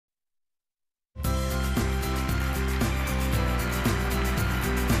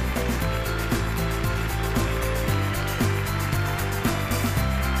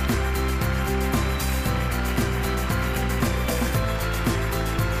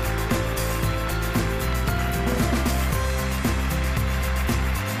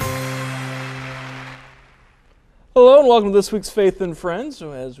Hello and welcome to this week's Faith and Friends.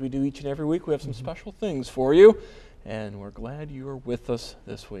 So as we do each and every week, we have some special things for you, and we're glad you are with us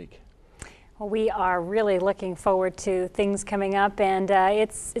this week. Well, we are really looking forward to things coming up, and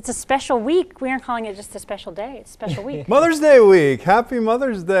it's a special week. We aren't calling it just a special day, it's a special week. Mother's Day week. Happy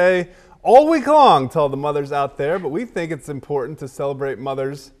Mother's Day all week long to all the mothers out there, but we think it's important to celebrate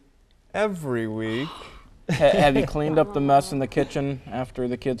mothers every week. Have you cleaned up the mess in the kitchen after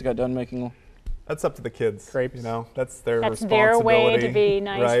the kids got done making? That's up to the kids. Grapes. You know, that's their That's responsibility. their way to be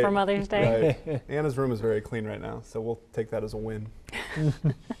nice for Mother's Day. Right. Anna's room is very clean right now, so we'll take that as a win. What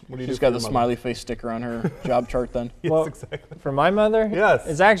do you She's do got for the your smiley face sticker on her job chart then? Yes, well, exactly. For my mother, Yes.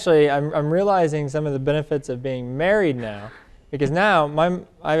 it's actually, I'm realizing some of the benefits of being married now. Because now,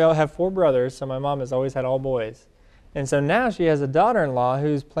 I have 4 brothers, so my mom has always had all boys. And so now she has a daughter-in-law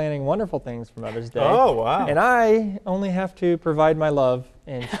who's planning wonderful things for Mother's Day. Oh, wow. And I only have to provide my love,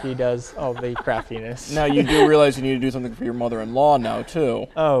 and she does all the craftiness. Now you do realize you need to do something for your mother-in-law now too.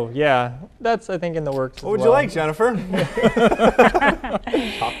 Oh, yeah. That's, I think, in the works as What would well. you like, Jennifer?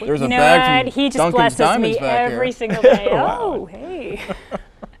 There's a You know bag what? from He just Dunkin's blesses Diamonds me back every here. single day. Wow. Oh, hey.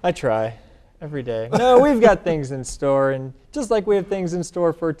 I try every day. No, we've got things in store, and just like we have things in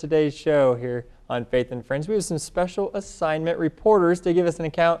store for today's show here on Faith and Friends, we have some special assignment reporters to give us an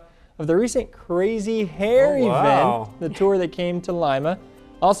account of the recent Crazy Hair event, the tour that came to Lima.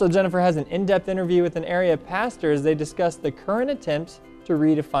 Also, Jennifer has an in-depth interview with an area pastor as they discuss the current attempts to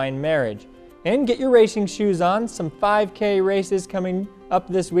redefine marriage. And get your racing shoes on, some 5K races coming up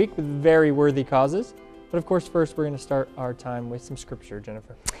this week with very worthy causes. But of course, first we're going to start our time with some scripture,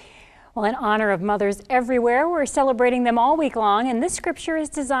 Jennifer. Well, in honor of mothers everywhere, we're celebrating them all week long, and this scripture is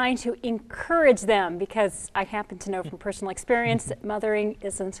designed to encourage them because I happen to know from personal experience that mothering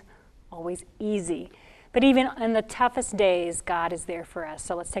isn't always easy. But even in the toughest days, God is there for us.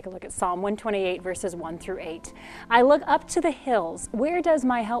 So let's take a look at Psalm 128, verses 1 through 8. I look up to the hills. Where does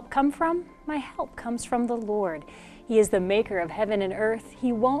my help come from? My help comes from the Lord. He is the maker of heaven and earth.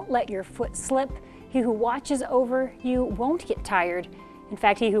 He won't let your foot slip. He who watches over you won't get tired. In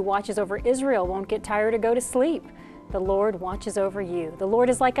fact, he who watches over Israel won't get tired or go to sleep. The Lord watches over you. The Lord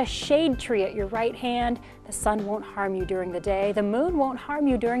is like a shade tree at your right hand. The sun won't harm you during the day. The moon won't harm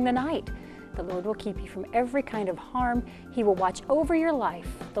you during the night. The Lord will keep you from every kind of harm. He will watch over your life.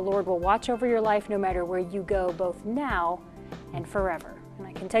 The Lord will watch over your life no matter where you go, both now and forever. And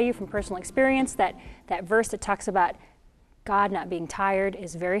I can tell you from personal experience that that verse that talks about God not being tired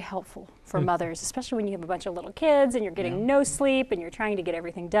is very helpful for mothers, especially when you have a bunch of little kids and you're getting no sleep and you're trying to get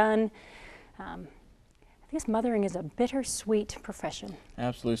everything done. I guess mothering is a bittersweet profession.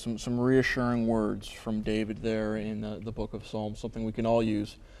 Absolutely, some reassuring words from David there in the book of Psalms, something we can all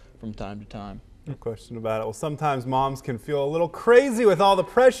use from time to time. No question about it. Well, sometimes moms can feel a little crazy with all the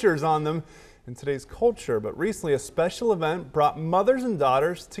pressures on them in today's culture, but recently a special event brought mothers and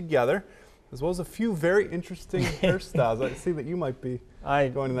daughters together, as well as a few very interesting hairstyles. I see that you might be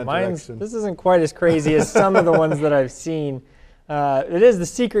going in that direction. This isn't quite as crazy as some of the ones that I've seen. It is the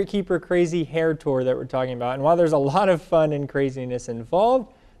Secret Keeper Crazy Hair Tour that we're talking about. And while there's a lot of fun and craziness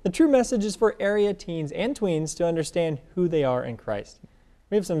involved, the true message is for area teens and tweens to understand who they are in Christ.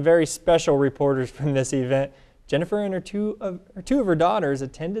 We have some very special reporters from this event. Jennifer and two of her daughters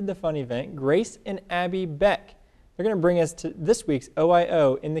attended the fun event, Grace and Abby Beck. They're going to bring us to this week's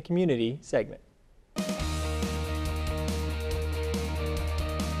OIO in the Community segment.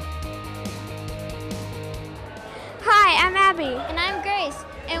 Hi, I'm Abby. And I'm Grace.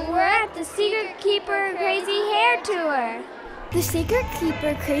 And we're at the Secret Keeper Crazy Hair Tour. The Secret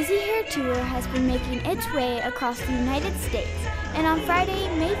Keeper Crazy Hair Tour has been making its way across the United States. And on Friday,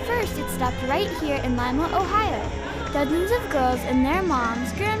 May 1st, it stopped right here in Lima, Ohio. Dozens of girls and their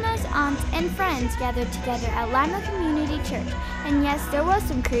moms, grandmas, aunts, and friends gathered together at Lima Community Church. And yes, there was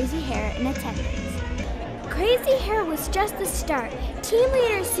some crazy hair in attendance. Crazy hair was just the start. Team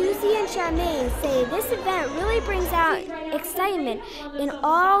leaders Susie and Charmaine say this event really brings out excitement in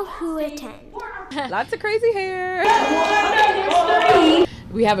all who attend. Lots of crazy hair.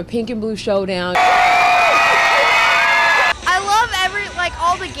 We have a pink and blue showdown. I love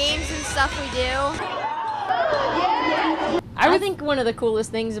all the games and stuff we do. I think one of the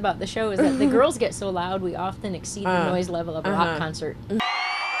coolest things about the show is that the girls get so loud we often exceed the noise level of a rock concert.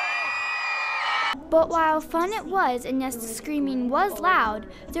 But while fun it was, and yes, the screaming was loud,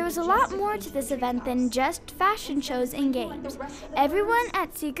 there was a lot more to this event than just fashion shows and games. Everyone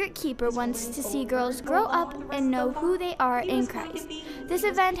at Secret Keeper wants to see girls grow up and know who they are in Christ. This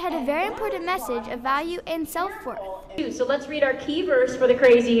event had a very important message of value and self-worth. So let's read our key verse for the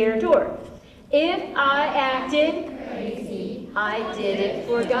Crazy Hair Tour. If I acted crazy, I did it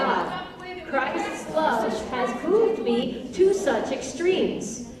for God. Christ's love has moved me to such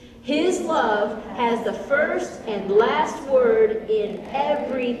extremes. His love has the first and last word in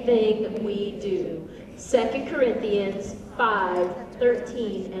everything we do. 2 Corinthians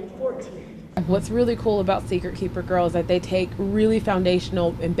 5:13 and 14. What's really cool about Secret Keeper Girl is that they take really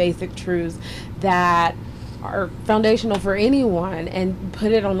foundational and basic truths that are foundational for anyone and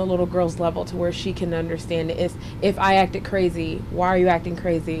put it on the little girl's level to where she can understand it. If I acted crazy, why are you acting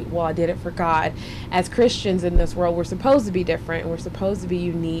crazy? Well, I did it for God. As Christians in this world, we're supposed to be different, and we're supposed to be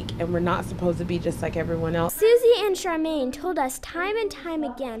unique, and we're not supposed to be just like everyone else. Susie and Charmaine told us time and time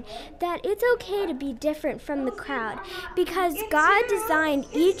again that it's okay to be different from the crowd because God designed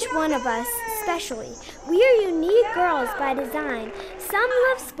each one of us specially. We are unique girls by design. Some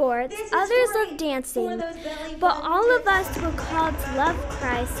love sports, others love dancing, but all of us were called to love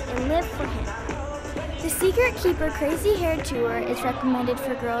Christ and live for Him. The Secret Keeper Crazy Hair Tour is recommended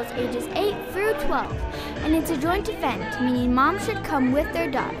for girls ages 8 through 12, and it's a joint event, meaning moms should come with their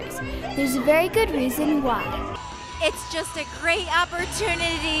daughters. There's a very good reason why. It's just a great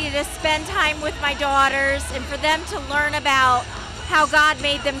opportunity to spend time with my daughters and for them to learn about how God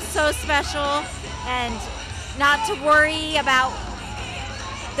made them so special and not to worry about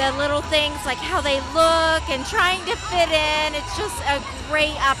the little things like how they look and trying to fit in. It's just a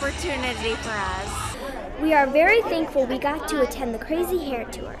great opportunity for us. We are very thankful we got to attend the Crazy Hair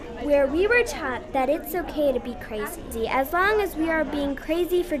Tour, where we were taught that it's okay to be crazy, as long as we are being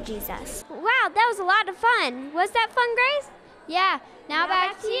crazy for Jesus. Wow, that was a lot of fun. Was that fun, Grace? Yeah, now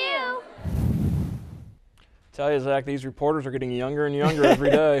back to you. Tell you, Zach, these reporters are getting younger and younger every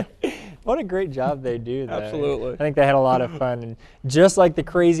day. What a great job they do there. Absolutely. I think they had a lot of fun. And just like the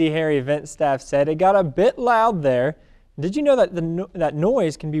Crazy Hair event staff said, it got a bit loud there. Did you know that that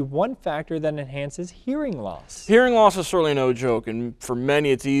noise can be one factor that enhances hearing loss? Hearing loss is certainly no joke, and for many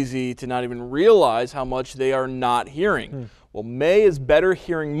it's easy to not even realize how much they are not hearing. Well, May is Better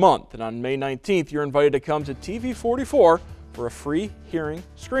Hearing Month, and on May 19th, you're invited to come to TV44 for a free hearing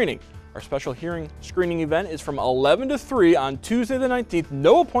screening. Our special hearing screening event is from 11 to 3 on Tuesday the 19th.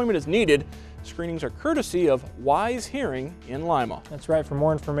 No appointment is needed. Screenings are courtesy of Wise Hearing in Lima. That's right. For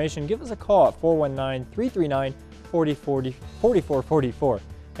more information, give us a call at 419-339-4444.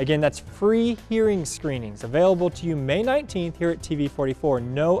 Again, that's free hearing screenings available to you May 19th here at TV44.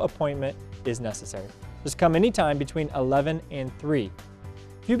 No appointment is necessary. Just come anytime between 11 and 3.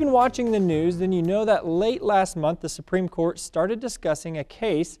 If you've been watching the news, then you know that late last month the Supreme Court started discussing a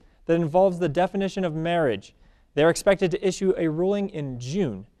case that involves the definition of marriage. They're expected to issue a ruling in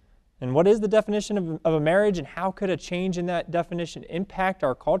June. And what is the definition of a marriage, and how could a change in that definition impact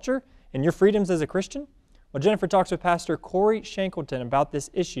our culture and your freedoms as a Christian? Well, Jennifer talks with Pastor Corey Shankleton about this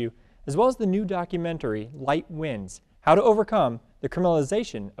issue, as well as the new documentary, Light Winds, How to Overcome the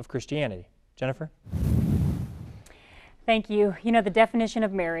Criminalization of Christianity. Jennifer? Thank you. You know, the definition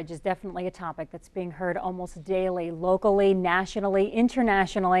of marriage is definitely a topic that's being heard almost daily, locally, nationally,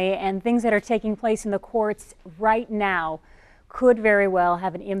 internationally, and things that are taking place in the courts right now could very well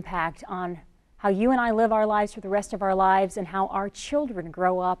have an impact on how you and I live our lives for the rest of our lives and how our children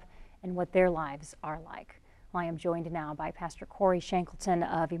grow up and what their lives are like. Well, I am joined now by Pastor Corey Shankleton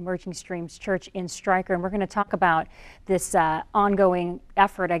of Emerging Streams Church in Stryker, and we're going to talk about this ongoing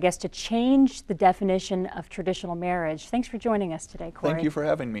effort, I guess, to change the definition of traditional marriage. Thanks for joining us today, Corey. Thank you for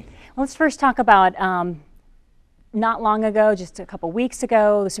having me. Well, let's first talk about not long ago, just a couple weeks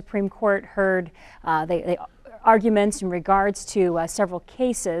ago, the Supreme Court heard arguments in regards to several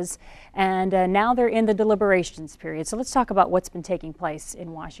cases, and now they're in the deliberations period. So let's talk about what's been taking place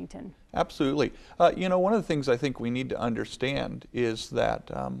in Washington. Absolutely. You know, one of the things I think we need to understand is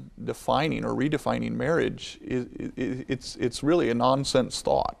that defining or redefining marriage, it's really a nonsense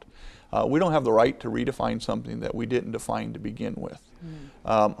thought. We don't have the right to redefine something that we didn't define to begin with.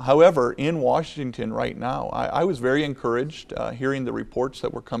 However, in Washington right now, I was very encouraged hearing the reports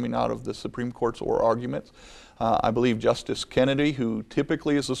that were coming out of the Supreme Court's oral arguments. I believe Justice Kennedy, who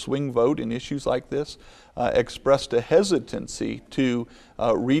typically is a swing vote in issues like this, expressed a hesitancy to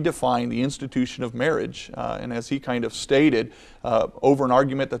redefine the institution of marriage. And as he kind of stated, over an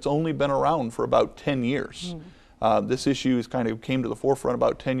argument that's only been around for about 10 years. This issue kind of came to the forefront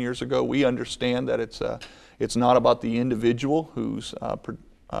about 10 years ago. We understand that it's not about the individual who's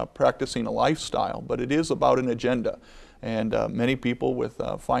practicing a lifestyle, but it is about an agenda. And many people with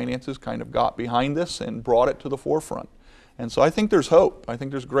finances kind of got behind this and brought it to the forefront. And so I think there's hope. I think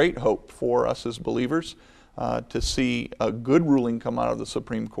there's great hope for us as believers to see a good ruling come out of the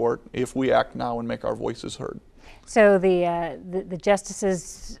Supreme Court if we act now and make our voices heard. So the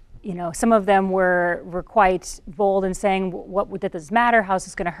justices you know, some of them were quite bold in saying, does this matter? How's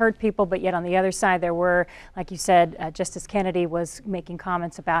this going to hurt people? But yet on the other side, there were, like you said, Justice Kennedy was making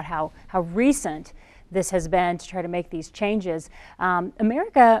comments about how recent this has been to try to make these changes.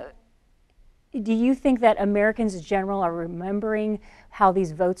 America, do you think that Americans in general are remembering how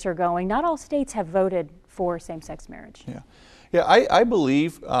these votes are going? Not all states have voted for same-sex marriage. Yeah, I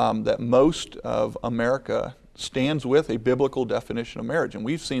believe that most of America stands with a biblical definition of marriage, and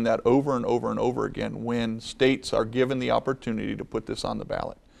we've seen that over and over and over again when states are given the opportunity to put this on the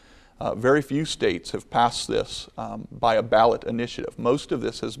ballot. Very few states have passed this by a ballot initiative. Most of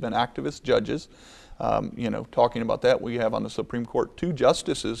this has been activist judges. You know, talking about that, we have on the Supreme Court 2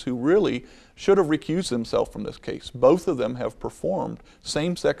 justices who really should have recused themselves from this case. Both of them have performed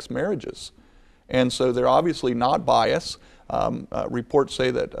same-sex marriages, and so they're obviously not biased. Reports say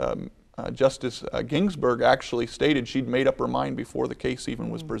that Justice Ginsburg actually stated she'd made up her mind before the case even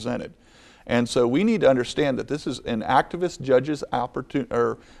was presented. And so we need to understand that this is an activist judge's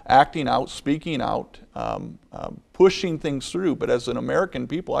acting out, speaking out, pushing things through. But as an American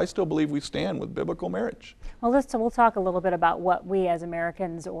people, I still believe we stand with biblical marriage. Well, we'll talk a little bit about what we as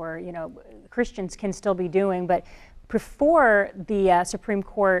Americans or, you know, Christians can still be doing. But before the Supreme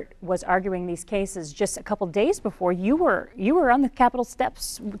Court was arguing these cases, just a couple days before, you were on the Capitol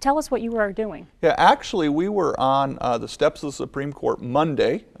steps. Tell us what you were doing. Yeah, actually, we were on the steps of the Supreme Court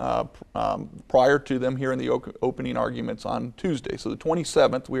Monday, prior to them hearing the opening arguments on Tuesday. So the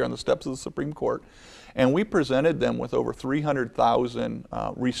 27th, we were on the steps of the Supreme Court, and we presented them with over 300,000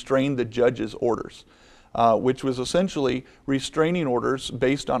 restrain the judge's orders. Which was essentially restraining orders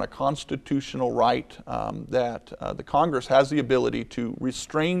based on a constitutional right that the Congress has the ability to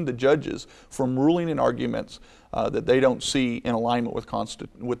restrain the judges from ruling in arguments that they don't see in alignment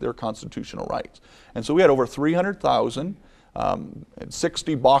with their constitutional rights. And so we had over 300,000,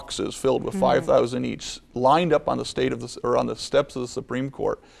 60 boxes filled with 5,000 each, lined up on the steps of the Supreme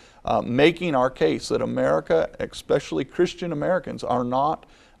Court, making our case that America, especially Christian Americans, are not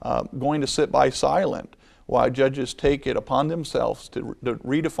going to sit by silent while judges take it upon themselves to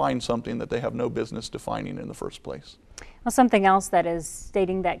redefine something that they have no business defining in the first place. Well, something else that is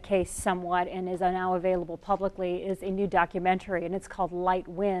stating that case somewhat and is now available publicly is a new documentary, and it's called Light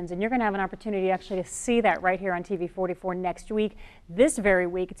Winds. And you're going to have an opportunity actually to see that right here on TV 44 next week. This very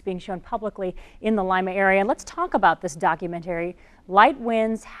week, it's being shown publicly in the Lima area. And let's talk about this documentary, Light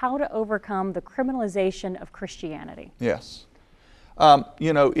Winds, How to Overcome the Criminalization of Christianity. Yes.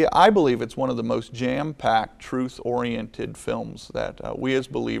 You know, I believe it's one of the most jam-packed, truth-oriented films that we as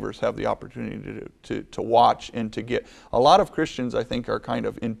believers have the opportunity to watch and to get. A lot of Christians, I think, are kind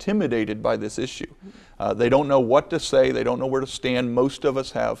of intimidated by this issue. They don't know what to say. They don't know where to stand. Most of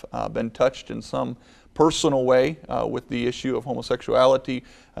us have been touched in some personal way with the issue of homosexuality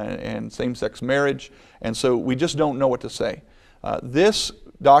and same-sex marriage, and so we just don't know what to say. This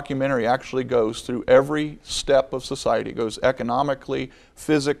documentary actually goes through every step of society. It goes economically,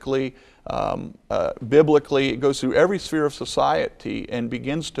 physically, biblically. It goes through every sphere of society and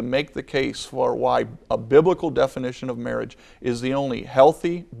begins to make the case for why a biblical definition of marriage is the only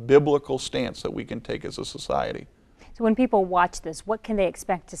healthy biblical stance that we can take as a society. So when people watch this, what can they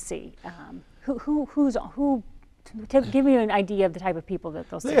expect to see? Give me an idea of the type of people that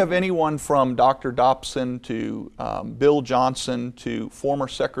they'll see. They have anyone from Dr. Dobson to Bill Johnson to former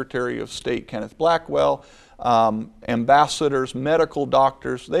Secretary of State Kenneth Blackwell, ambassadors, medical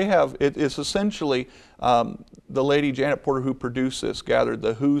doctors. They have, it's essentially the lady Janet Porter who produced this gathered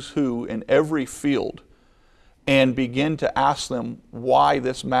the who's who in every field and begin to ask them why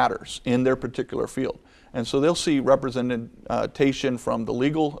this matters in their particular field. And so they'll see representation from the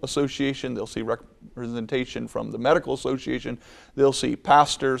legal association, they'll see representation from the medical association, they'll see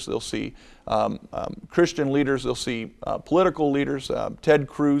pastors, they'll see Christian leaders, they'll see political leaders. Ted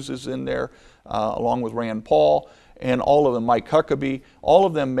Cruz is in there along with Rand Paul, and all of them, Mike Huckabee, all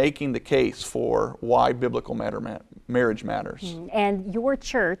of them making the case for why biblical marriage matters. And your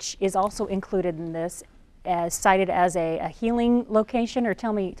church is also included in this, as cited as a healing location, or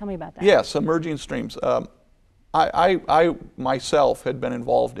tell me about that. Yes, Emerging Streams. I myself had been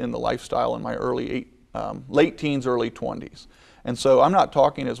involved in the lifestyle in my late teens, early 20s. And so I'm not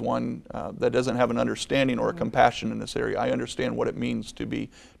talking as one that doesn't have an understanding or a compassion in this area. I understand what it means to be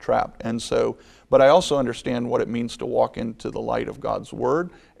trapped. And so, but I also understand what it means to walk into the light of God's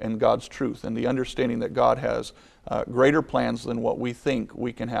Word and God's truth, and the understanding that God has greater plans than what we think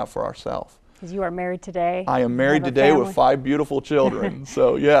we can have for ourselves. Because you are married today. I am married today with 5 beautiful children.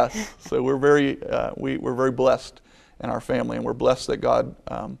 So yes, so we're very blessed in our family, and we're blessed that God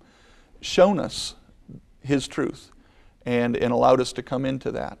shown us His truth, and allowed us to come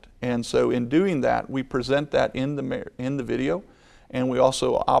into that. And so in doing that, we present that in the video, and we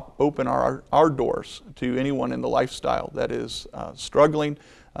also open our doors to anyone in the lifestyle that is struggling,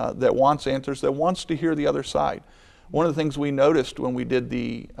 that wants answers, that wants to hear the other side. One of the things we noticed when we did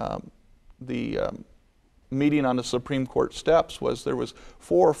the meeting on the Supreme Court steps was there was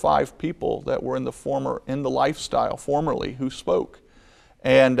 4 or 5 people that were in the lifestyle formerly who spoke.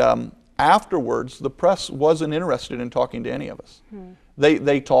 And afterwards, the press wasn't interested in talking to any of us.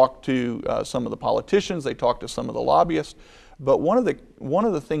 They talked to some of the politicians, they talked to some of the lobbyists, but one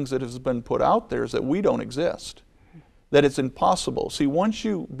of the things that has been put out there is that we don't exist, that it's impossible. See, once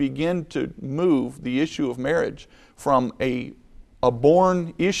you begin to move the issue of marriage from a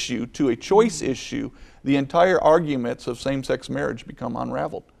born issue to a choice issue, the entire arguments of same-sex marriage become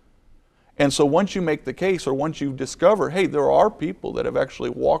unraveled. And so once you make the case, or once you discover, hey, there are people that have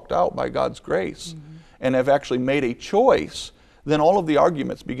actually walked out by God's grace and have actually made a choice, then all of the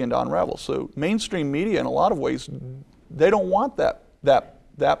arguments begin to unravel. So mainstream media, in a lot of ways, they don't want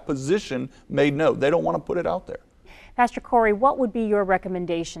that position made known. They don't want to put it out there. Pastor Corey, what would be your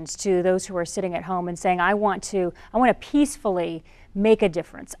recommendations to those who are sitting at home and saying, I want to peacefully make a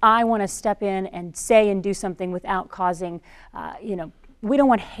difference. I want to step in and say and do something without causing, we don't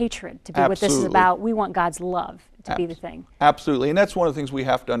want hatred to be what this is about. We want God's love to be the thing. Absolutely, and that's one of the things we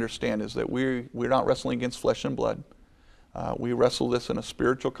have to understand is that we're not wrestling against flesh and blood. We wrestle this in a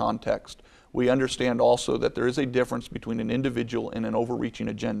spiritual context. We understand also that there is a difference between an individual and an overreaching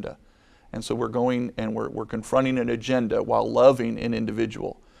agenda. And so we're going and we're confronting an agenda while loving an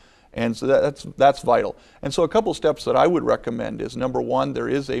individual. And so that's vital. And so a couple steps that I would recommend is, number one, there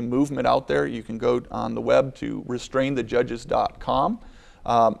is a movement out there. You can go on the web to restrainthejudges.com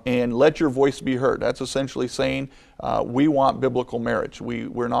and let your voice be heard. That's essentially saying we want biblical marriage.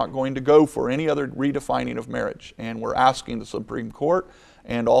 We're not going to go for any other redefining of marriage. And we're asking the Supreme Court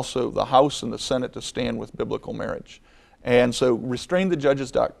and also the House and the Senate to stand with biblical marriage. And so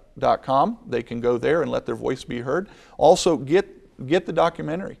restrainthejudges.com, they can go there and let their voice be heard. Also get the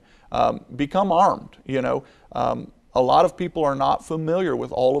documentary. Become armed. A lot of people are not familiar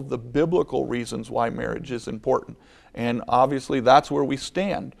with all of the biblical reasons why marriage is important. And obviously that's where we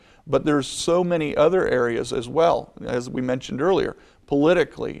stand. But there's so many other areas as well, as we mentioned earlier,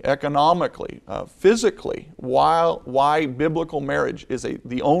 politically, economically, physically, why biblical marriage is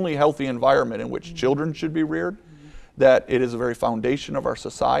the only healthy environment in which children should be reared, that it is the very foundation of our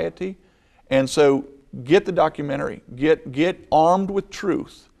society. And so get the documentary, get armed with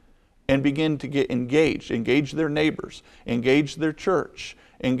truth, and begin to get engaged. Engage their neighbors, engage their church,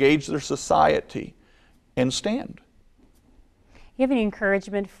 engage their society, and stand. You have any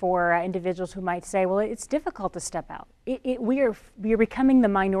encouragement for individuals who might say, well, it's difficult to step out. We are becoming the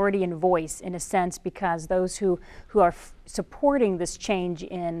minority in voice, in a sense, because those who are supporting this change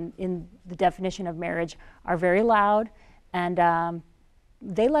in the definition of marriage are very loud, and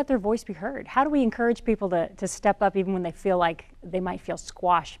they let their voice be heard. How do we encourage people to step up even when they feel like they might feel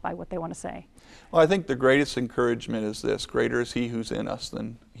squashed by what they want to say? Well, I think the greatest encouragement is this: greater is He who's in us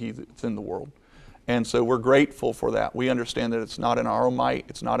than he that's in the world. And so we're grateful for that. We understand that it's not in our own might,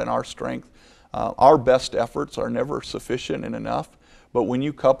 it's not in our strength. Our best efforts are never sufficient and enough. But when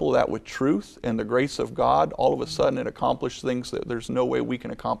you couple that with truth and the grace of God, all of a sudden it accomplishes things that there's no way we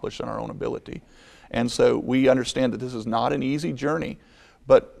can accomplish in our own ability. And so we understand that this is not an easy journey.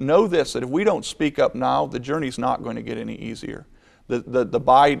 But know this, that if we don't speak up now, the journey's not going to get any easier. The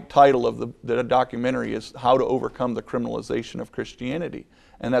by title of the documentary is How to Overcome the Criminalization of Christianity.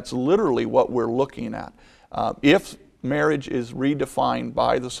 And that's literally what we're looking at. If marriage is redefined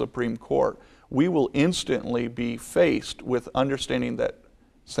by the Supreme Court, we will instantly be faced with understanding that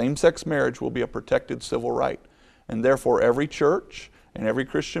same-sex marriage will be a protected civil right. And therefore every church and every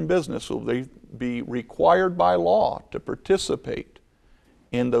Christian business will be required by law to participate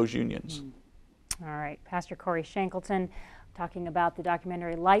in those unions. All right, Pastor Corey Shankleton talking about the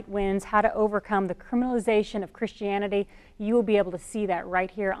documentary Light Winds, How to Overcome the Criminalization of Christianity. You will be able to see that right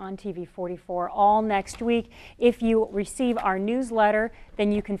here on TV 44 all next week. If you receive our newsletter,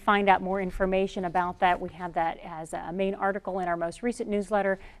 then you can find out more information about that. We have that as a main article in our most recent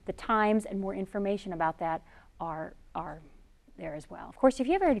newsletter. The times and more information about that are there as well. Of course, if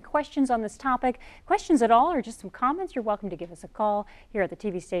you have any questions on this topic, questions at all, or just some comments, you're welcome to give us a call here at the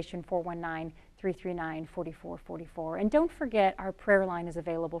TV station, 419-339-4444. And don't forget, our prayer line is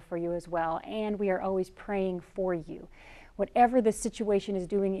available for you as well, and we are always praying for you. Whatever the situation is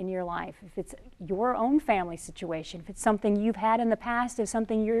doing in your life, if it's your own family situation, if it's something you've had in the past, if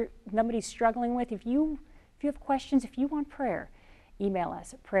something somebody's struggling with, if you have questions, if you want prayer, email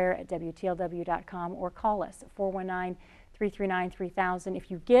us at prayer@WTLW.com or call us at 419-339-3000.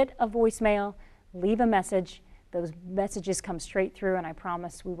 If you get a voicemail, leave a message. Those messages come straight through, and I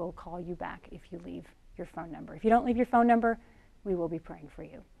promise we will call you back if you leave your phone number. If you don't leave your phone number, we will be praying for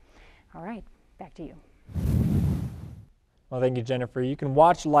you. All right, back to you. Well, thank you, Jennifer. You can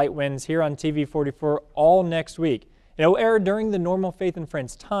watch Light Winds here on TV 44 all next week. It will air during the normal Faith and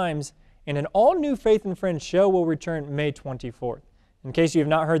Friends times, and an all-new Faith and Friends show will return May 24th. In case you have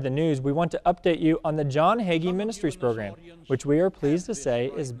not heard the news, we want to update you on the John Hagee Ministries program, which we are pleased to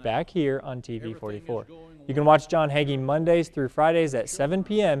say is back here on TV 44. You can watch John Hagee Mondays through Fridays at 7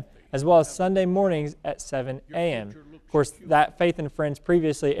 p.m., as well as Sunday mornings at 7 a.m. Of course, that Faith and Friends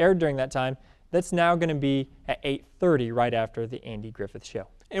previously aired during that time. That's now going to be at 8:30 right after the Andy Griffith Show.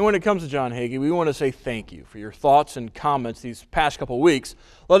 And when it comes to John Hagee, we want to say thank you for your thoughts and comments these past couple weeks,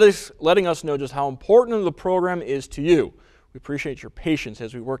 letting us know just how important the program is to you. We appreciate your patience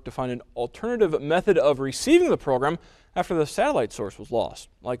as we work to find an alternative method of receiving the program after the satellite source was lost.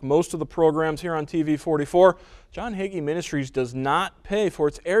 Like most of the programs here on TV 44, John Hagee Ministries does not pay for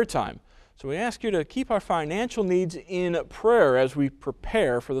its airtime. So we ask you to keep our financial needs in prayer as we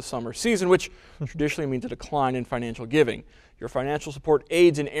prepare for the summer season, which traditionally means a decline in financial giving. Your financial support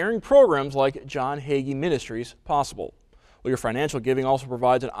aids in airing programs like John Hagee Ministries possible. Well, your financial giving also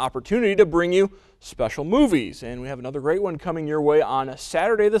provides an opportunity to bring you special movies, and we have another great one coming your way on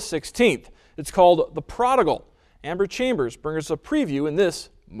Saturday the 16th. It's called The Prodigal. Amber Chambers brings us a preview in this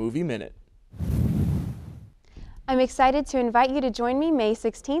Movie Minute. I'm excited to invite you to join me May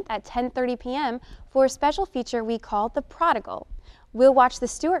 16th at 10:30 p.m. for a special feature we call The Prodigal. We'll watch the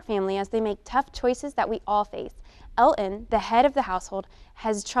Stewart family as they make tough choices that we all face. Elton, the head of the household,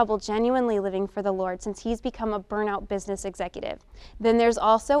 has trouble genuinely living for the Lord since he's become a burnout business executive. Then there's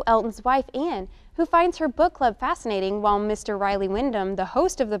also Elton's wife, Anne, who finds her book club fascinating, while Mr. Riley Wyndham, the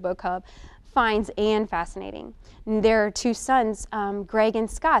host of the book club, finds Anne fascinating. And there are two sons, Greg and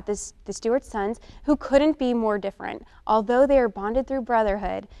Scott, the Stewart sons, who couldn't be more different. Although they are bonded through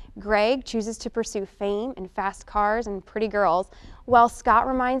brotherhood, Greg chooses to pursue fame and fast cars and pretty girls, while Scott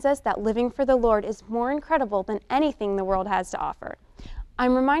reminds us that living for the Lord is more incredible than anything the world has to offer.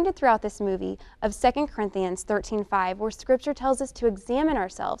 I'm reminded throughout this movie of 2 Corinthians 13:5, where Scripture tells us to examine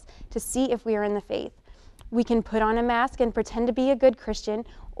ourselves to see if we are in the faith. We can put on a mask and pretend to be a good Christian,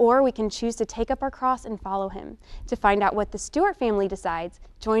 or we can choose to take up our cross and follow him. To find out what the Stewart family decides,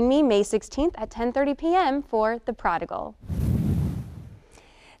 join me May 16th at 10:30 p.m. for The Prodigal.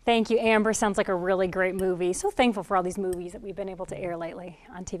 Thank you, Amber. Sounds like a really great movie. So thankful for all these movies that we've been able to air lately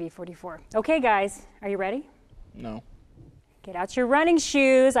on TV 44. Okay, guys, are you ready? No. Get out your running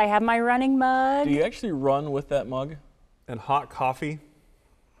shoes. I have my running mug. Do you actually run with that mug? And hot coffee?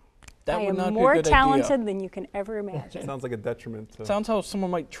 That would not I am be a more good talented idea. than you can ever imagine. Sounds like a detriment. To... Sounds how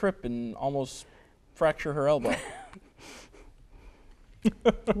someone might trip and almost fracture her elbow.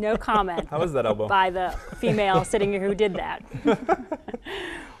 No comment. How is that elbow? By the female sitting here who did that.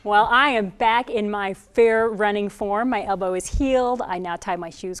 Well, I am back in my fair running form. My elbow is healed. I now tie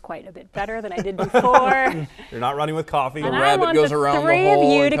my shoes quite a bit better than I did before. You're not running with coffee. And The I rabbit want goes the around the three of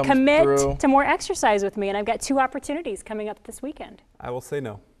hole you and to comes commit through. to more exercise with me, and I've got 2 opportunities coming up this weekend. I will say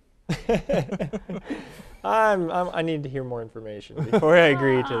no. I need to hear more information before I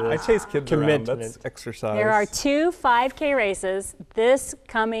agree to I this. chase kids commitment. around. That's exercise. There are 2 5K races this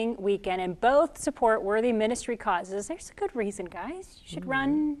coming weekend, and both support worthy ministry causes. There's a good reason, guys. You should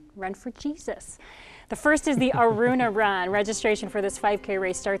run for Jesus. The first is the Aruna Run. Registration for this 5K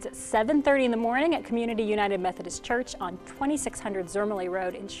race starts at 7:30 in the morning at Community United Methodist Church on 2600 Zermely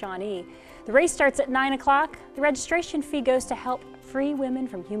Road in Shawnee. The race starts at 9 o'clock. The registration fee goes to help free women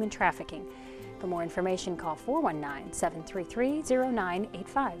from human trafficking. For more information, call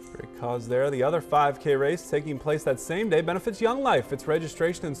 419-733-0985. Great cause there. The other 5K race taking place that same day benefits Young Life. Its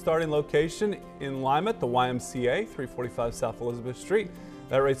registration and starting location in Lima at the YMCA, 345 South Elizabeth Street.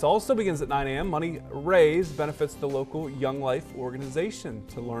 That race also begins at 9 a.m. Money raised benefits the local Young Life organization.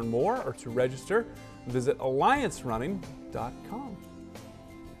 To learn more or to register, visit alliancerunning.com.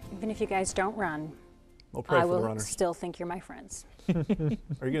 Even if you guys don't run, We'll pray I for the will runners. still think you're my friends. Are you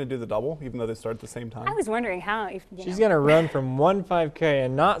going to do the double, even though they start at the same time? I was wondering how. If, She's going to run from one 5K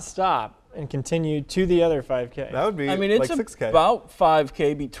and not stop and continue to the other 5K. That would be I mean, it's like 6K. about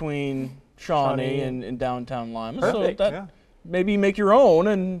 5K between Shawnee and downtown Lima. Perfect, So that yeah. maybe make your own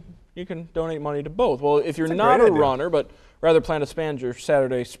and you can donate money to both. Well, if you're That's a not great a idea. runner, but rather plan to spend your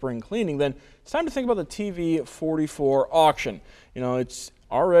Saturday spring cleaning, then it's time to think about the TV 44 auction. You know, it's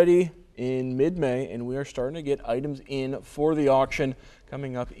already in mid-May, and we are starting to get items in for the auction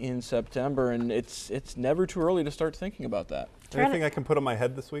coming up in September, and it's never too early to start thinking about that. Anything I can put on my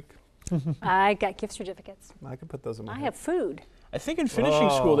head this week? I got gift certificates. I can put those on my head. I have food. I think in finishing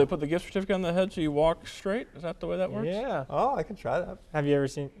school they put the gift certificate on the head so you walk straight. Is that the way that works? Yeah. Oh, I can try that. Have you ever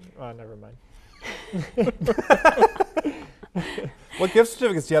seen? Oh, never mind. What gift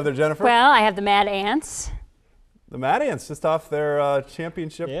certificates do you have there, Jennifer? Well, I have the Mad Ants. The Mad Ants, just off their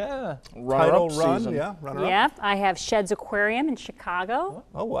championship title run. Season. Yeah, runner-up. Yep. I have Shed's Aquarium in Chicago.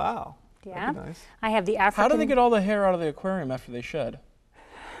 Oh, wow. Yeah. That'd be nice. I have the African. How do they get all the hair out of the aquarium after they shed?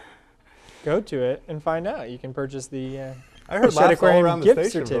 Go to it and find out. You can purchase the I heard Shed laughs all Aquarium around the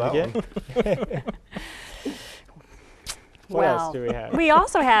gift station for that certificate. What well, else do we have? We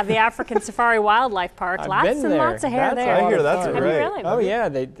also have the African Safari Wildlife Park. I've lots been and there. lots of hair That's there. I hear that's Have great. you really? Oh yeah,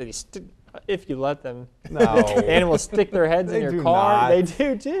 they if you let them. No. The animals stick their heads in They your do car. not. They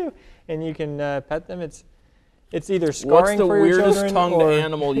do too, and you can pet them. It's either What's scarring the for your weirdest children tongued or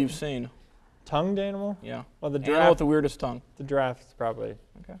animal you've seen? tongued animal. Yeah. Well, the Animal giraffe. with the weirdest tongue. The giraffe's probably.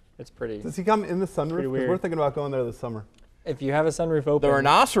 Okay. It's pretty. Does he come in the sunroof? Pretty 'Cause weird. we're thinking about going there this summer. If you have a sunroof open, The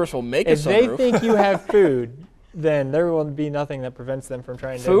rhinoceros will make a if they sunroof. think you have food, then there will be nothing that prevents them from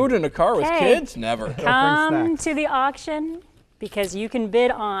trying to. Food in a car with Okay. kids? Never. Come snacks. to the auction because you can bid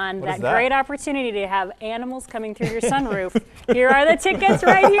on What that is that? great opportunity to have animals coming through your sunroof. Here are the tickets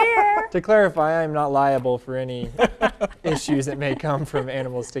right here. To clarify, I'm not liable for any issues that may come from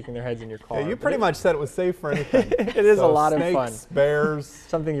animals sticking their heads in your car. Yeah, you but pretty much said it was safe for anything. It is a So lot of snakes, fun. bears.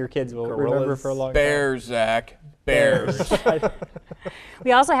 Something your kids will remember Gorillas. for a long time. Bears, Zach. Bears.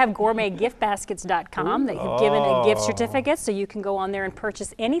 We also have gourmetgiftbaskets.com that you've given a gift certificate, so you can go on there and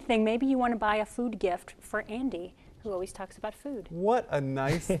purchase anything. Maybe you want to buy a food gift for Andy, who always talks about food. What a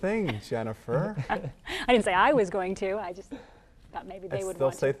nice thing, Jennifer. I didn't say I was going to. I just thought maybe they I would still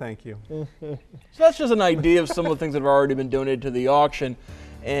want say to. thank you. So that's just an idea of some of the things that have already been donated to the auction.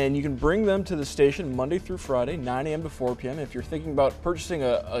 And you can bring them to the station Monday through Friday, 9 a.m. to 4 p.m. If you're thinking about purchasing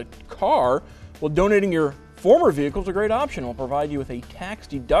a car, well, donating your former vehicle is a great option. We'll provide you with a tax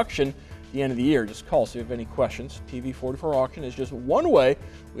deduction at the end of the year. Just call us if you have any questions. TV44 auction is just one way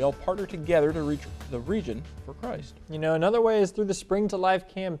we all partner together to reach the region for Christ. You know, another way is through the Spring to Life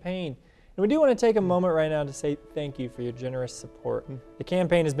campaign. And we do want to take a moment right now to say thank you for your generous support. The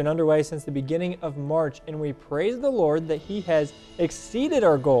campaign has been underway since the beginning of March, and we praise the Lord that He has exceeded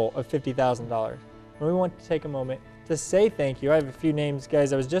our goal of $50,000. And we want to take a moment to say thank you. I have a few names,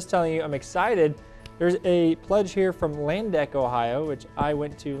 guys. I was just telling you I'm excited. There's a pledge here from Landeck, Ohio, which I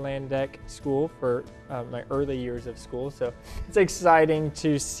went to Landeck School for my early years of school, so it's exciting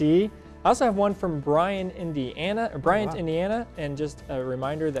to see. I also have one from Bryant, Indiana, and just a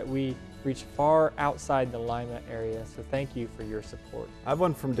reminder that we reach far outside the Lima area, so thank you for your support. I have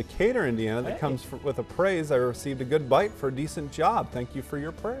one from Decatur, Indiana that comes with a praise. I received a good bite for a decent job. Thank you for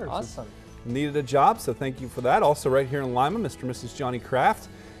your prayers. Awesome. Needed a job, so thank you for that. Also right here in Lima, Mr. and Mrs. Johnny Kraft,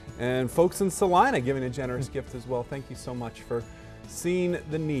 and folks in Salina giving a generous gift as well. Thank you so much for seeing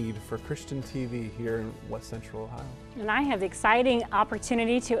the need for Christian TV here in West Central Ohio. And I have the exciting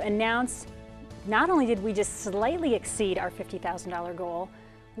opportunity to announce not only did we just slightly exceed our $50,000 goal,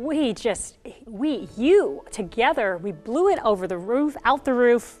 you together, we blew it over the roof, out the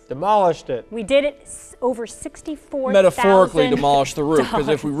roof. Demolished it. We did it over $64,000. Metaphorically demolished the roof, because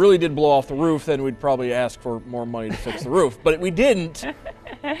if we really did blow off the roof, then we'd probably ask for more money to fix the roof. But we didn't.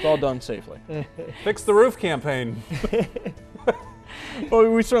 It's all done safely. Fix the roof campaign. Well,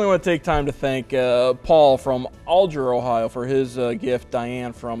 we certainly want to take time to thank Paul from Alger, Ohio, for his gift,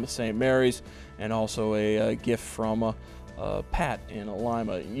 Diane from St. Mary's, and also a gift from Pat in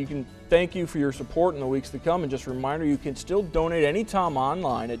Lima. You can thank you for your support in the weeks to come, and just a reminder, you can still donate anytime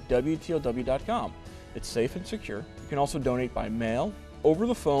online at WTOW.com. It's safe and secure. You can also donate by mail, over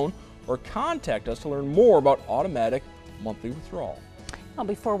the phone, or contact us to learn more about automatic monthly withdrawal. Well,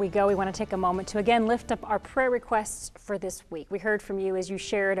 before we go, we want to take a moment to again lift up our prayer requests for this week. We heard from you as you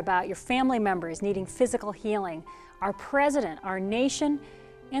shared about your family members needing physical healing, our president, our nation,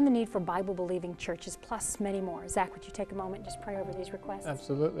 and the need for Bible-believing churches, plus many more. Zach, would you take a moment and just pray over these requests?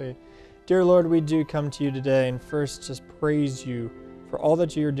 Absolutely. Dear Lord, we do come to you today and first just praise you for all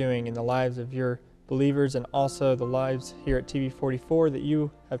that you're doing in the lives of your believers and also the lives here at TV44 that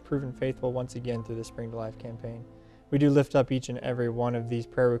you have proven faithful once again through the Spring to Life campaign. We do lift up each and every one of these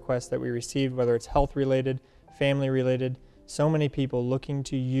prayer requests that we received, whether it's health-related, family-related, so many people looking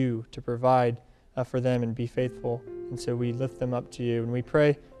to you to provide for them and be faithful. And so we lift them up to you. And we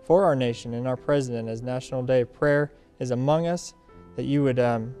pray for our nation and our president as National Day of Prayer is among us, that you would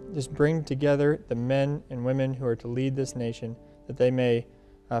just bring together the men and women who are to lead this nation, that they may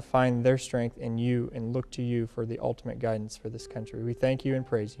find their strength in you and look to you for the ultimate guidance for this country. We thank you and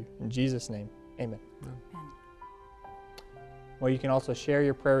praise you. In Jesus' name, amen. Well, you can also share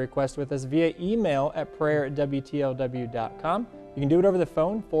your prayer request with us via email at prayer@wtlw.com. You can do it over the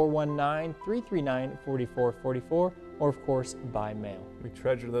phone, 419-339-4444, or of course, by mail. We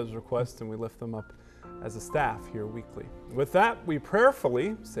treasure those requests and we lift them up as a staff here weekly. With that, we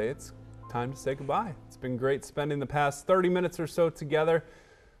prayerfully say it's time to say goodbye. It's been great spending the past 30 minutes or so together.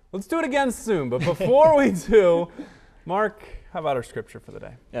 Let's do it again soon, but before we do, Mark, how about our scripture for the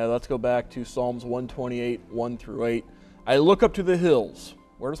day? Yeah, let's go back to Psalms 128, 1 through 8. I look up to the hills.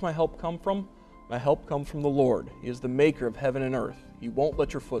 Where does my help come from? My help comes from the Lord. He is the maker of heaven and earth. He won't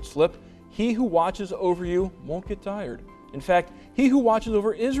let your foot slip. He who watches over you won't get tired. In fact, he who watches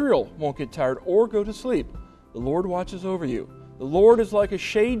over Israel won't get tired or go to sleep. The Lord watches over you. The Lord is like a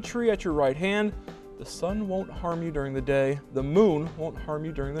shade tree at your right hand. The sun won't harm you during the day. The moon won't harm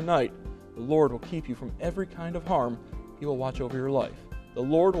you during the night. The Lord will keep you from every kind of harm. He will watch over your life. The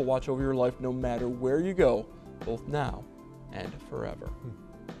Lord will watch over your life no matter where you go, both now and forever.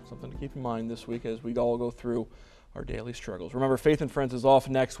 Something to keep in mind this week as we all go through our daily struggles. Remember, Faith and Friends is off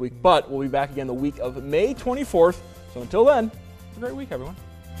next week, but we'll be back again the week of May 24th. So until then, have a great week, everyone.